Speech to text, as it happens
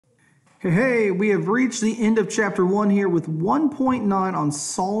Hey, we have reached the end of chapter 1 here with 1.9 on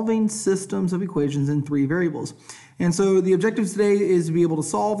solving systems of equations in 3 variables. And so the objective today is to be able to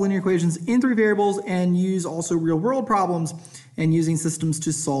solve linear equations in 3 variables and use also real-world problems and using systems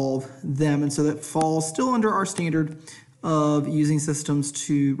to solve them. And so that falls still under our standard of using systems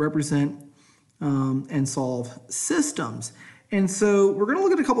to represent and solve systems. And so we're going to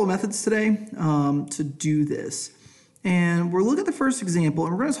look at a couple of methods today to do this. And we'll look at the first example,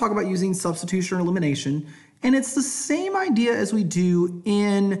 and we're going to talk about using substitution or elimination. And it's the same idea as we do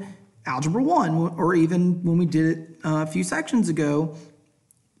in Algebra 1, or even when we did it a few sections ago,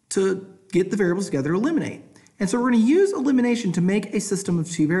 to get the variables together to eliminate. And so we're going to use elimination to make a system of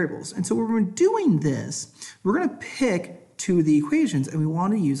 2 variables. And so when we're doing this, we're going to pick 2 of the equations, and we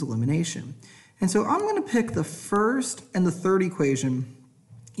want to use elimination. And so I'm going to pick the first and the third equation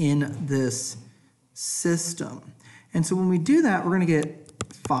in this system. And so when we do that, we're going to get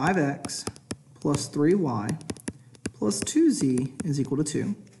 5x plus 3y plus 2z is equal to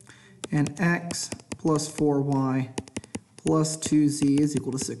 2. And x plus 4y plus 2z is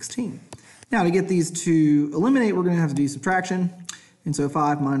equal to 16. Now to get these to eliminate, we're going to have to do subtraction. And so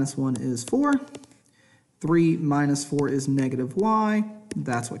 5 minus 1 is 4. 3 minus 4 is negative y.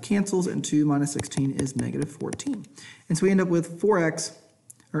 That's what cancels. And 2 minus 16 is negative 14. And so we end up with 4x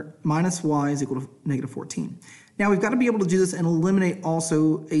or minus y is equal to negative 14. Now we've got to be able to do this and eliminate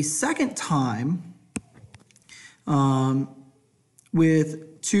also a second time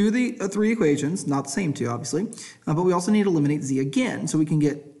with 2 of the 3 equations, not the same 2 obviously, but we also need to eliminate z again. So we can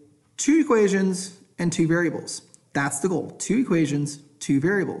get 2 equations and 2 variables. That's the goal, 2 equations, 2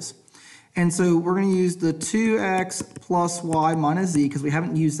 variables. And so we're going to use the 2x plus y minus z because we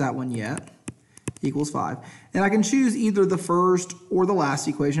haven't used that one yet, equals 5. And I can choose either the first or the last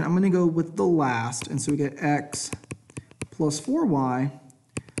equation. I'm going to go with the last. And so we get x plus 4y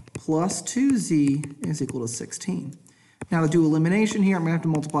plus 2z is equal to 16. Now to do elimination here, I'm going to have to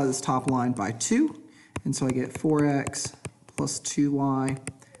multiply this top line by 2. And so I get 4x plus 2y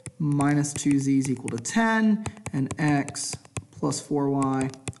minus 2z is equal to 10. And x plus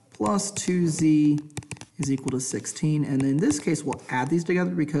 4y plus 2z is equal to 16. And in this case, we'll add these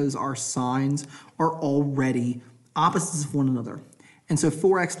together because our signs are already opposites of one another. And so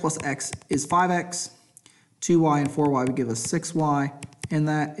 4x plus x is 5x, 2y and 4y would give us 6y, and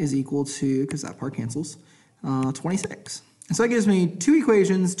that is equal to, because that part cancels, 26. And so that gives me 2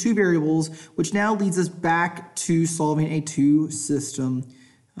 equations, 2 variables, which now leads us back to solving a 2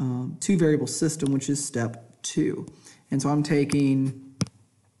 variable system, which is step 2. And so I'm taking,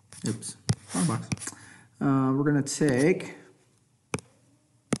 oops, wrong box. We're going to take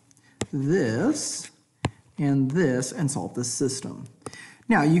this and solve this system.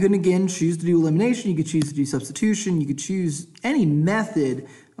 Now, you can again choose to do elimination, you could choose to do substitution, you could choose any method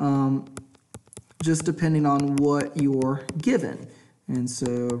just depending on what you're given. And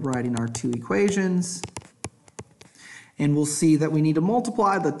so writing our 2 equations, and we'll see that we need to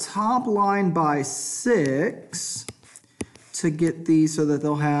multiply the top line by 6 to get these so that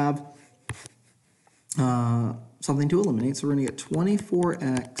they'll have something to eliminate. So we're going to get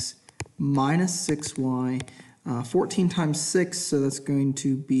 24x minus 6y, 14 times 6, so that's going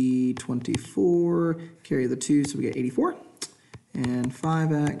to be 24, carry the 2, so we get 84. And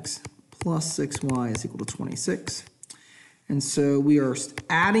 5x plus 6y is equal to 26. And so we are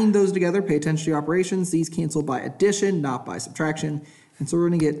adding those together. Pay attention to your operations. These cancel by addition, not by subtraction. And so we're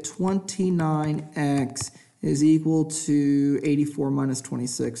going to get 29x is equal to 84 minus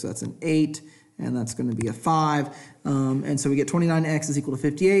 26, so that's an 8. And that's going to be a 5. And so we get 29x is equal to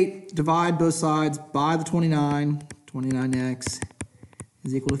 58. Divide both sides by the 29. 29x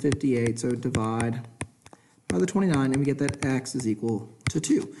is equal to 58. So divide by the 29, and we get that x is equal to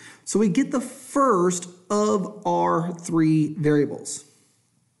 2. So we get the first of our 3 variables.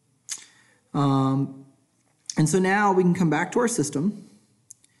 And so now we can come back to our system.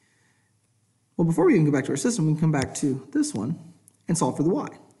 Well, before we even go back to our system, we can come back to this one and solve for the y.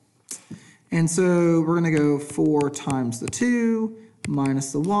 And so we're going to go 4 times the 2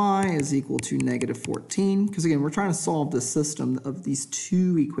 minus the y is equal to negative 14. Because again, we're trying to solve the system of these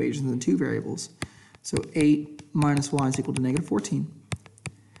 2 equations and 2 variables. So 8 minus y is equal to negative 14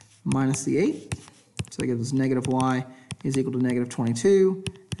 minus the 8. So that gives us negative y is equal to negative 22.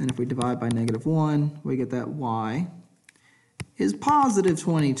 And if we divide by negative 1, we get that y is positive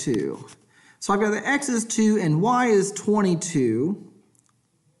 22. So I've got the x is 2 and y is 22.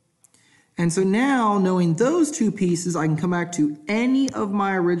 And so now, knowing those 2 pieces, I can come back to any of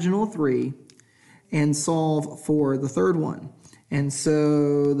my original 3 and solve for the third one. And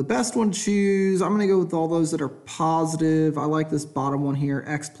so the best one to choose, I'm going to go with all those that are positive. I like this bottom one here,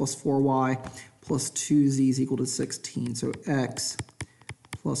 x plus 4y plus 2z is equal to 16. So x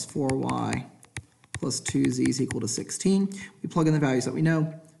plus 4y plus 2z is equal to 16. We plug in the values that we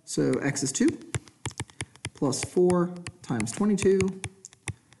know. So x is 2 plus 4 times 22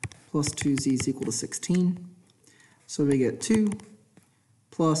 plus 2z is equal to 16. So we get 2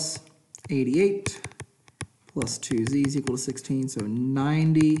 plus 88 plus 2z is equal to 16. So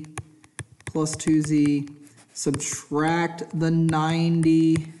 90 plus 2z. Subtract the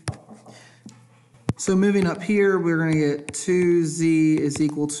 90. So moving up here, we're going to get 2z is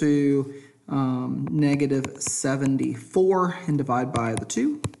equal to negative 74 and divide by the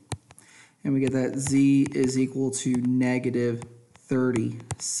 2. And we get that z is equal to negative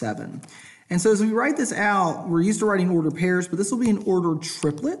 37. And so as we write this out, we're used to writing ordered pairs, but this will be an ordered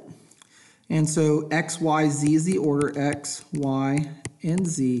triplet. And so x, y, z is the order, x, y, and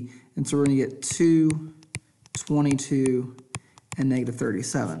z. And so we're going to get 2, 22, and negative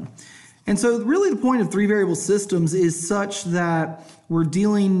 37. And so really the point of three variable systems is such that we're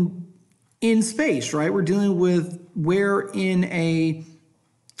dealing in space, right? We're dealing with where in a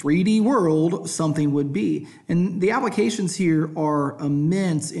 3D world something would be. And the applications here are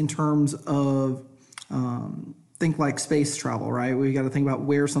immense in terms of think like space travel, right? We got to think about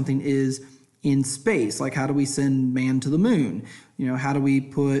where something is in space. Like how do we send man to the moon? You know, how do we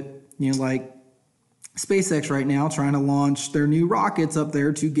put, you know, like SpaceX right now trying to launch their new rockets up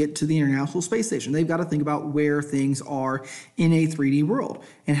there to get to the International Space Station. They've got to think about where things are in a 3D world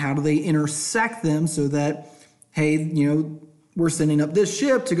and how do they intersect them so that, hey, you know, we're sending up this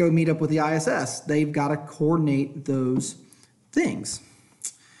ship to go meet up with the ISS. They've got to coordinate those things.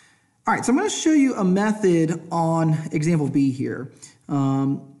 All right, so I'm going to show you a method on example B here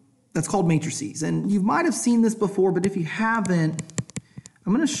that's called matrices. And you might have seen this before, but if you haven't,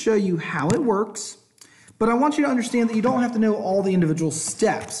 I'm going to show you how it works. But I want you to understand that you don't have to know all the individual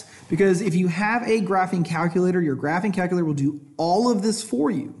steps, because if you have a graphing calculator, your graphing calculator will do all of this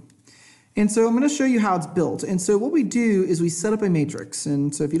for you. And so I'm going to show you how it's built. And so what we do is we set up a matrix.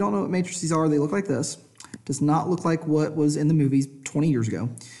 And so if you don't know what matrices are, they look like this. Does not look like what was in the movies 20 years ago.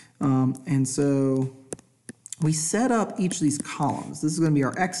 And so we set up each of these columns. This is going to be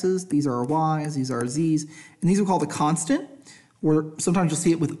our x's, these are our y's, these are our z's, and these we'll call the constant, or sometimes you'll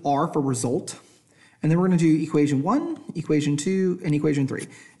see it with r for result. And then we're going to do equation 1, equation 2, and equation 3.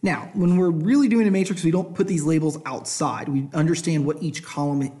 Now, when we're really doing a matrix, we don't put these labels outside. We understand what each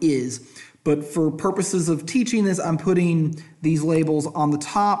column is. But for purposes of teaching this, I'm putting these labels on the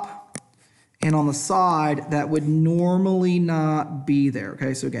top and on the side that would normally not be there.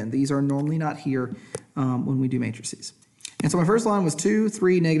 Okay, so again, these are normally not here when we do matrices. And so my first line was 2,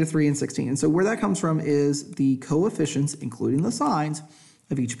 3, negative 3, and 16. And so where that comes from is the coefficients, including the signs,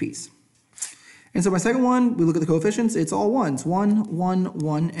 of each piece. And so my second one, we look at the coefficients, it's all ones. 1, 1,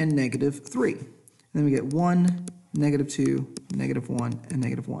 1, and negative 3. And then we get 1, negative 2, negative 1, and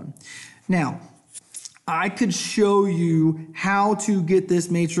negative 1. Now, I could show you how to get this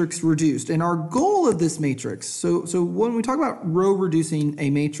matrix reduced. And our goal of this matrix, so when we talk about row reducing a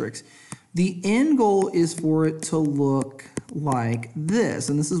matrix, the end goal is for it to look like this.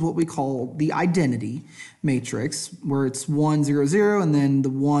 And this is what we call the identity matrix, where it's 1, 0, 0, and then the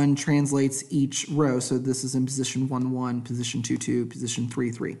 1 translates each row. So this is in position 1, 1, position 2, 2, position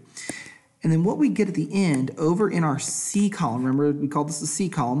 3, 3. And then what we get at the end over in our C column, remember we call this the C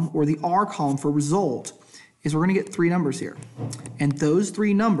column, or the R column for result, is we're going to get 3 numbers here. And those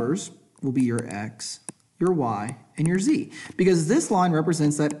 3 numbers will be your x, your y, and your z. Because this line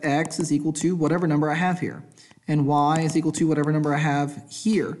represents that x is equal to whatever number I have here, and y is equal to whatever number I have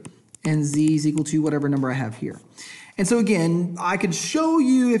here, and z is equal to whatever number I have here. And so again, I could show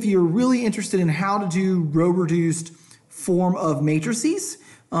you if you're really interested in how to do row-reduced form of matrices,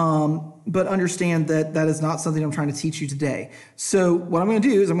 but understand that that is not something I'm trying to teach you today. So what I'm going to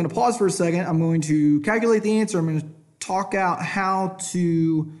do is I'm going to pause for a second. I'm going to calculate the answer. I'm going to talk out how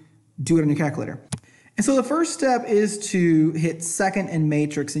to do it on your calculator. And so the first step is to hit second and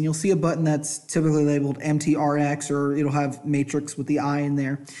matrix, and you'll see a button that's typically labeled MTRX, or it'll have matrix with the I in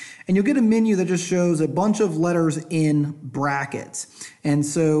there. And you'll get a menu that just shows a bunch of letters in brackets. And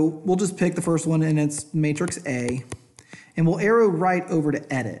so we'll just pick the first one, and it's matrix A. And we'll arrow right over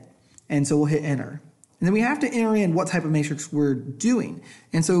to edit. And so we'll hit enter. And then we have to enter in what type of matrix we're doing.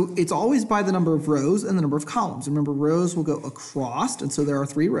 And so it's always by the number of rows and the number of columns. Remember, rows will go across, and so there are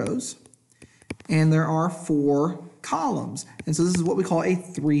 3 rows. And there are 4 columns. And so this is what we call a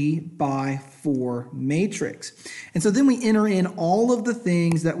 3 by 4 matrix. And so then we enter in all of the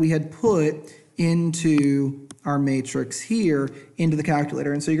things that we had put into our matrix here into the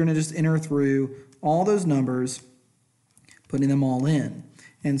calculator. And so you're going to just enter through all those numbers, putting them all in.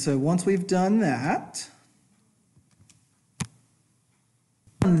 And so once we've done that,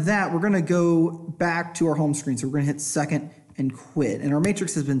 we're going to go back to our home screen. So we're going to hit second and quit. And our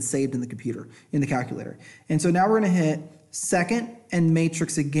matrix has been saved in the computer, in the calculator. And so now we're going to hit second and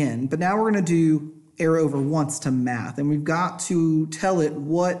matrix again. But now we're going to do arrow over once to math. And we've got to tell it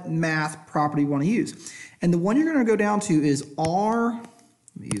what math property we want to use. And the one you're going to go down to is R, let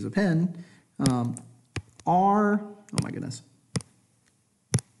me use a pen, oh my goodness.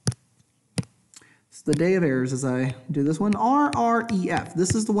 It's the day of errors as I do this one, RREF.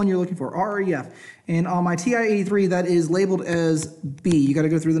 This is the one you're looking for, RREF. And on my TI-83, that is labeled as B. You got to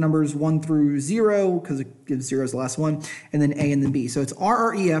go through the numbers 1 through 0, because it gives 0 as the last one, and then A and then B. So it's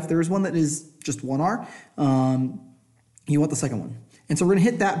RREF. There's one that is just one R. You want the second one. And so we're going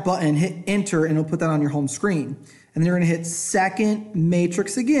to hit that button, hit enter, and it'll put that on your home screen. And then you're going to hit second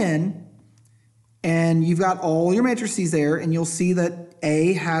matrix again, and you've got all your matrices there, and you'll see that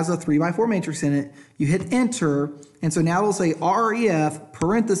A has a 3x4 matrix in it. You hit enter, and so now it'll say REF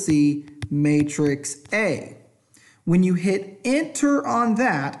parenthesis matrix A. When you hit enter on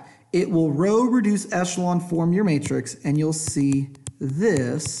that, it will row reduce echelon form your matrix, and you'll see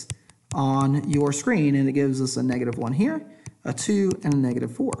this on your screen, and it gives us a -1 here, a 2, and a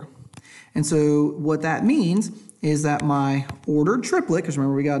 -4. And so what that means is that my ordered triplet, because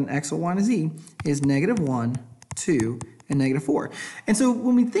remember we got an X, a Y, and a Z, is -1, 2, and -4. And so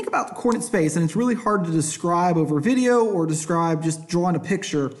when we think about the coordinate space, and it's really hard to describe over video or describe just drawing a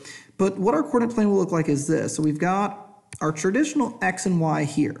picture, but what our coordinate plane will look like is this. So we've got our traditional X and Y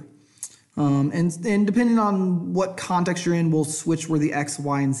here. And depending on what context you're in, we'll switch where the X,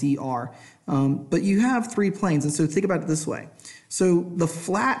 Y, and Z are. But you have 3 planes, and so think about it this way. So the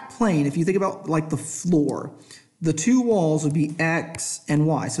flat plane, if you think about like the floor, the 2 walls would be X and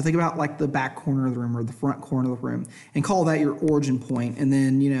Y. So think about like the back corner of the room or the front corner of the room and call that your origin point. And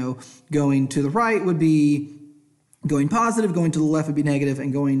then, going to the right would be going positive, going to the left would be negative,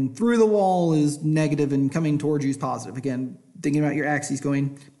 and going through the wall is negative and coming towards you is positive. Again, thinking about your axes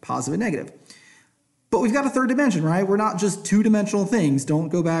going positive and negative. But we've got a third dimension, right? We're not just 2-dimensional things. Don't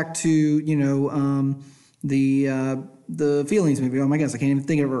go back to, the feelings movie. Oh my goodness, I can't even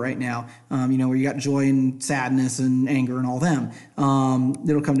think of it right now. Where you got joy and sadness and anger and all them.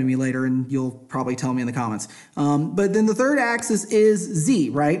 It'll come to me later and you'll probably tell me in the comments. But then the third axis is Z,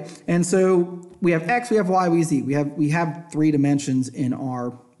 right? And so we have X, we have Y, we have Z. We have 3 dimensions in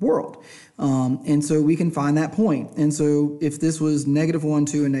our world. And so we can find that point. And so if this was -1,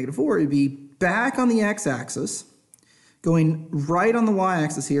 2, and -4, it'd be back on the X-axis, going right on the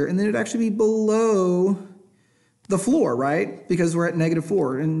Y-axis here, and then it'd actually be below the floor, right? Because we're at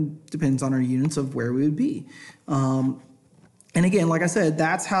 -4, and depends on our units of where we would be. And again, like I said,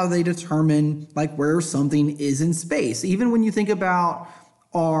 that's how they determine like where something is in space. Even when you think about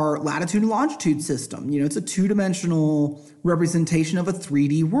our latitude and longitude system, it's a 2-dimensional representation of a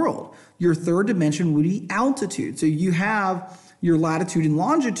 3D world. Your third dimension would be altitude. So you have your latitude and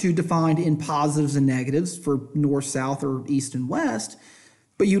longitude defined in positives and negatives for north, south, or east and west.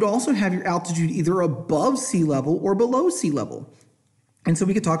 But you'd also have your altitude either above sea level or below sea level. And so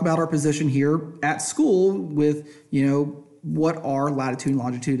we could talk about our position here at school with, what our latitude and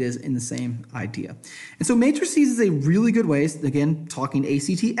longitude is in the same idea. And so matrices is a really good way, again, talking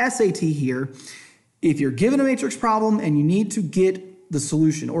ACT, SAT here. If you're given a matrix problem and you need to get the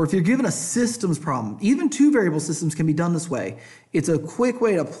solution, or if you're given a systems problem, even 2-variable systems can be done this way. It's a quick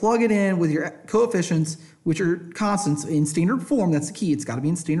way to plug it in with your coefficients, which are constants in standard form. That's the key. It's got to be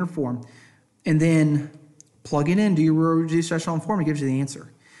in standard form. And then plug it in, do your row reduced echelon form, it gives you the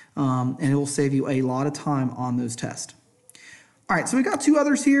answer. And it will save you a lot of time on those tests. All right, so we've got 2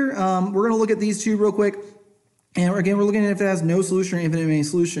 others here. We're going to look at these 2 real quick. And again, we're looking at if it has no solution or infinite many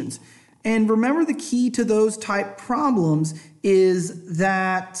solutions. And remember, the key to those type problems is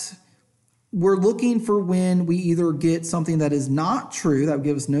that we're looking for when we either get something that is not true, that would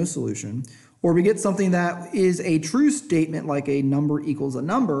give us no solution, or we get something that is a true statement, like a number equals a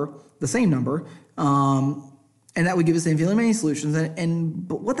number, the same number, and that would give us infinitely many solutions.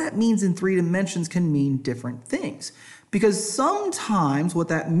 But what that means in 3 dimensions can mean different things. Because sometimes what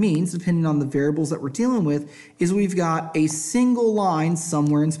that means, depending on the variables that we're dealing with, is we've got a single line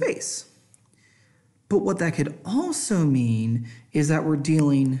somewhere in space. But what that could also mean is that we're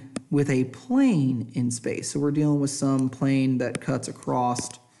dealing with a plane in space. So we're dealing with some plane that cuts across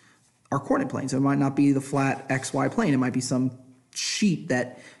our coordinate plane. So it might not be the flat XY plane. It might be some sheet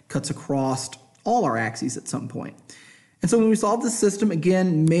that cuts across all our axes at some point. And so when we solve this system,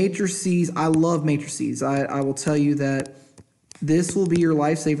 again, matrices, I love matrices. I will tell you that this will be your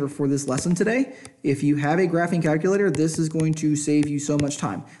lifesaver for this lesson today. If you have a graphing calculator, this is going to save you so much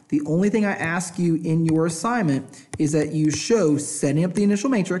time. The only thing I ask you in your assignment is that you show setting up the initial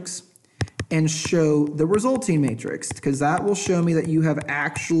matrix and show the resulting matrix, because that will show me that you have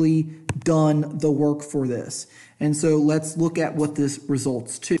actually done the work for this. And so let's look at what this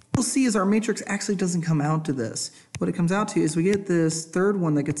results to. What we'll see is our matrix actually doesn't come out to this. What it comes out to is we get this third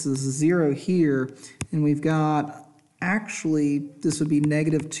one that gets us 0 here, and we've got, actually, this would be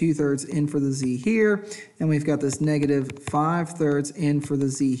negative 2/3 in for the z here, and we've got this negative 5/3 in for the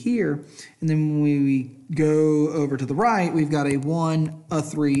z here, and then when we go over to the right, we've got a 1, a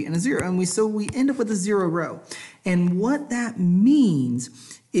 3, and a 0, and so we end up with a 0 row. And what that means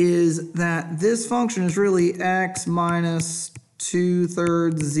is that this function is really x minus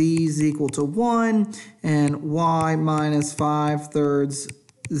 2/3 z is equal to 1, and y minus 5/3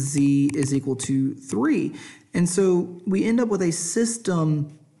 z is equal to 3. And so we end up with a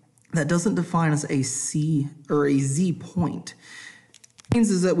system that doesn't define as a c or a z point. What it means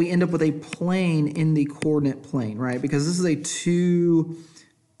is that we end up with a plane in the coordinate plane, right? Because this is a 2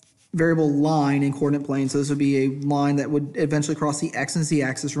 variable line in coordinate plane, so this would be a line that would eventually cross the x and z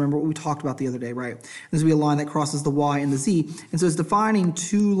axis. Remember what we talked about the other day, right? This would be a line that crosses the y and the z, and so it's defining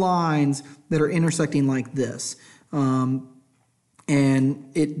two lines that are intersecting like this. And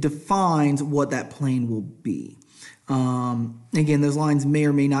it defines what that plane will be. Again, those lines may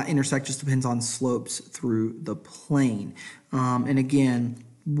or may not intersect, just depends on slopes through the plane. And again,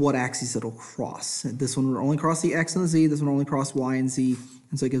 what axes it'll cross. This one will only cross the x and the z, this one will only cross y and z,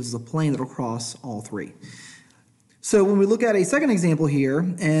 and so it gives us a plane that'll cross all three. So when we look at a second example here,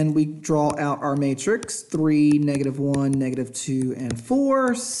 and we draw out our matrix, 3, -1, -2, and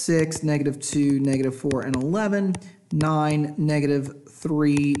 4, 6, -2, -4, and 11, 9,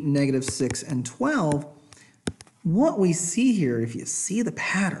 -3, -6, and 12, what we see here, if you see the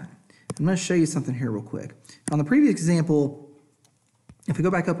pattern, I'm going to show you something here real quick. On the previous example, if we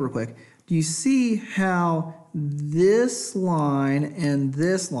go back up real quick, do you see how this line and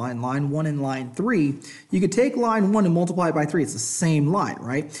this line, line 1 and line 3, you could take line 1 and multiply it by 3. It's the same line,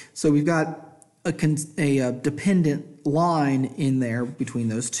 right? So we've got a dependent line in there between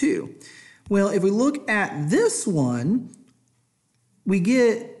those two. Well, if we look at this one, we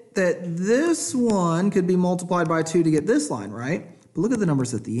get that this one could be multiplied by 2 to get this line, right? But look at the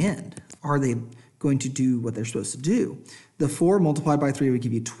numbers at the end. Are they going to do what they're supposed to do? The 4 multiplied by 3 would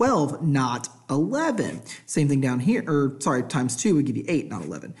give you 12, not 11. Same thing down here, or sorry, times 2 would give you 8, not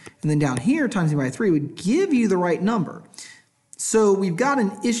 11. And then down here, times by 3 would give you the right number. So we've got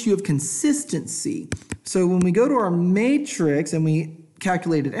an issue of consistency. So when we go to our matrix and we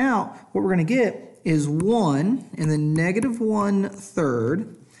calculate it out, what we're going to get is 1 and then -1/3,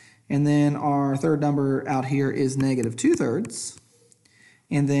 and then our third number out here is -2/3,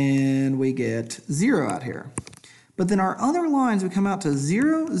 and then we get 0 out here. But then our other lines would come out to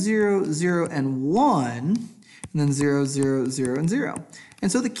 0, 0, 0, and 1, and then 0, 0, 0, and 0.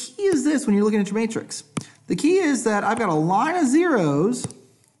 And so the key is this when you're looking at your matrix. The key is that I've got a line of zeros,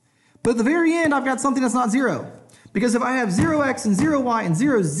 but at the very end I've got something that's not 0. Because if I have 0x and 0y and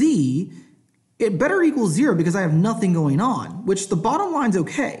 0z, it better equal 0 because I have nothing going on, which the bottom line's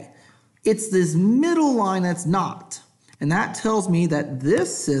okay. It's this middle line that's not. And that tells me that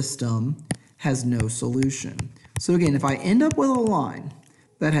this system has no solution. So again, if I end up with a line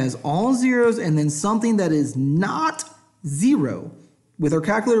that has all zeros and then something that is not 0, with our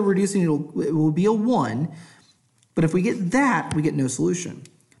calculator reducing it will be a 1, but if we get that, we get no solution.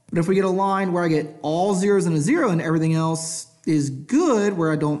 But if we get a line where I get all zeros and a 0 and everything else is good,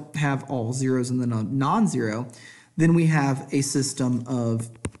 where I don't have all zeros and then a non-zero, then we have a system of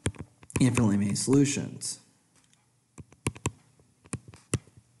infinitely many solutions.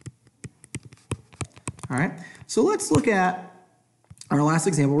 All right, so let's look at our last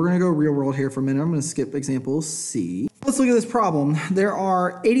example. We're going to go real world here for a minute. I'm going to skip example C. Let's look at this problem. There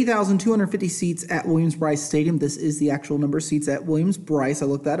are 80,250 seats at Williams-Brice Stadium. This is the actual number of seats at Williams-Brice. I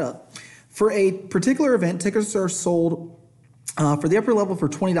looked that up. For a particular event, tickets are sold for the upper level for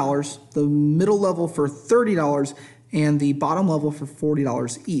 $20, the middle level for $30, and the bottom level for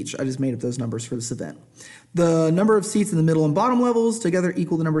 $40 each. I just made up those numbers for this event. The number of seats in the middle and bottom levels together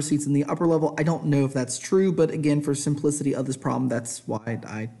equal the number of seats in the upper level. I don't know if that's true, but again, for simplicity of this problem, that's why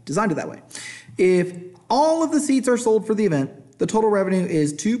I designed it that way. If all of the seats are sold for the event, the total revenue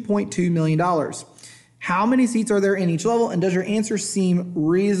is $2.2 million. How many seats are there in each level, and does your answer seem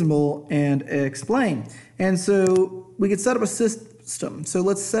reasonable, and explain? And so we could set up a system. So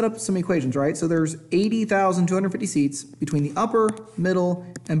let's set up some equations, right? So there's 80,250 seats between the upper, middle,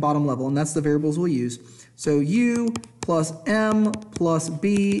 and bottom level, and that's the variables we'll use. So U plus M plus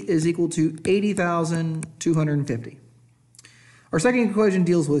B is equal to 80,250. Our second equation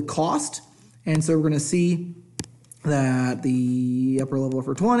deals with cost, and so we're going to see that the upper level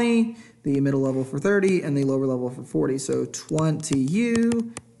for 20, the middle level for 30, and the lower level for 40. So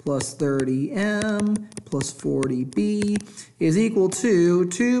 20U plus 30M plus 40B is equal to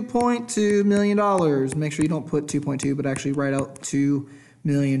 $2.2 million. Make sure you don't put 2.2, but actually write out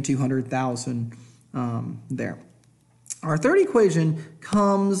 2,200,000 there. Our third equation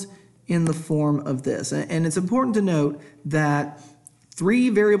comes in the form of this, and it's important to note that three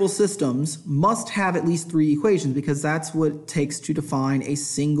variable systems must have at least three equations because that's what it takes to define a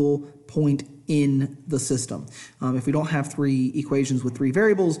single point in the system. If we don't have three equations with three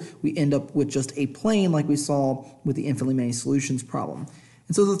variables, we end up with just a plane like we saw with the infinitely many solutions problem.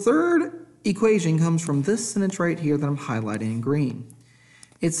 And so the third equation comes from this sentence right here that I'm highlighting in green.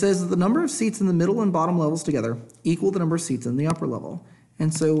 It says that the number of seats in the middle and bottom levels together equal the number of seats in the upper level.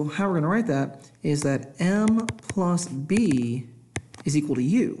 And so how we're going to write that is that M plus B is equal to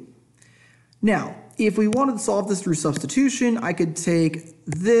U. Now, if we wanted to solve this through substitution, I could take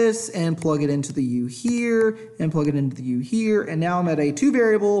this and plug it into the U here and plug it into the U here, and now I'm at a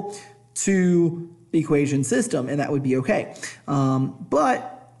two-variable, two-equation system, and that would be okay.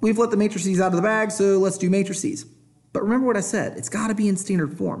 But we've let the matrices out of the bag, so let's do matrices. But remember what I said, it's got to be in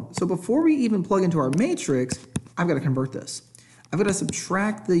standard form. So before we even plug into our matrix, I've got to convert this. I've got to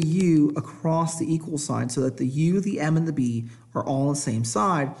subtract the U across the equal sign so that the U, the M, and the B are all on the same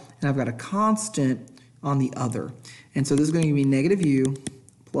side, and I've got a constant on the other. And so this is going to give me negative U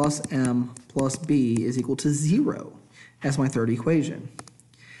plus M plus B is equal to 0 as my third equation.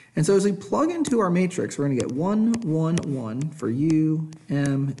 And so as we plug into our matrix, we're going to get 1, 1, 1 for U,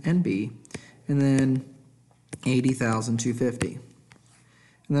 M, and B, and then 80,250. And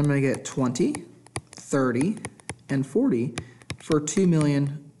then I'm going to get 20, 30, and 40 for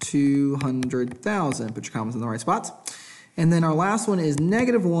 2,200,000. Put your commas in the right spots. And then our last one is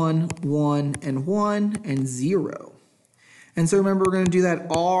negative 1, 1, and 1, and 0. And so remember, we're going to do that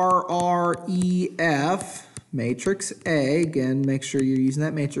RREF, matrix A. Again, make sure you're using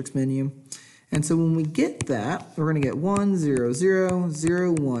that matrix menu. And so when we get that, we're going to get 1, 0, 0,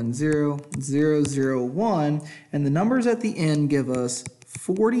 0, 1, 0, 0, 0, 1. And the numbers at the end give us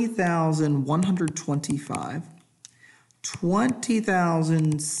 40,125,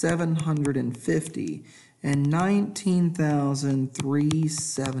 20,750, and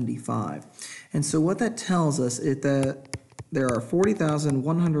 19,375. And so what that tells us is that there are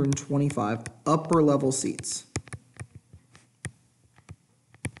 40,125 upper level seats.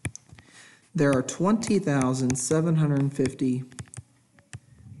 There are 20,750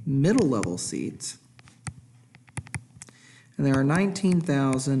 middle level seats. And there are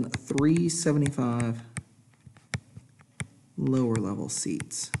 19,375 lower level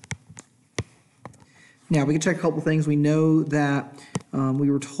seats. Now we can check a couple things. We know that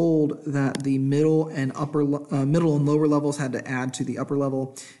we were told that the middle and lower levels had to add to the upper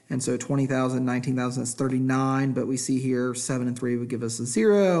level, and so 20,000, 19,000 is 39. But we see here 7 and 3 would give us a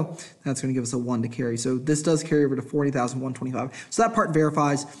 0. That's going to give us a 1 to carry. So this does carry over to 40,125. So that part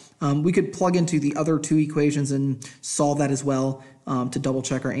verifies. We could plug into the other two equations and solve that as well to double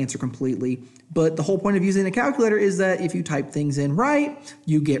check our answer completely. But the whole point of using a calculator is that if you type things in right,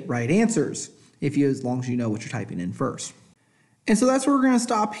 you get right answers. As long as you know what you're typing in first. And so that's where we're going to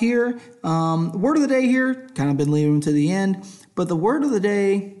stop here. Word of the day here, kind of been leaving them to the end, but the word of the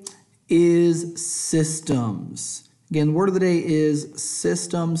day is systems. Again, the word of the day is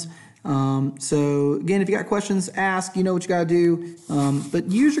systems. So again, if you got questions, ask, you know what you got to do, but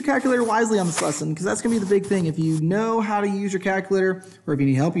use your calculator wisely on this lesson, because that's going to be the big thing. If you know how to use your calculator, or if you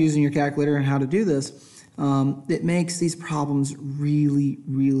need help using your calculator and how to do this, it makes these problems really,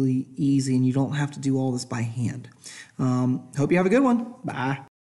 really easy, and you don't have to do all this by hand. Hope you have a good one. Bye.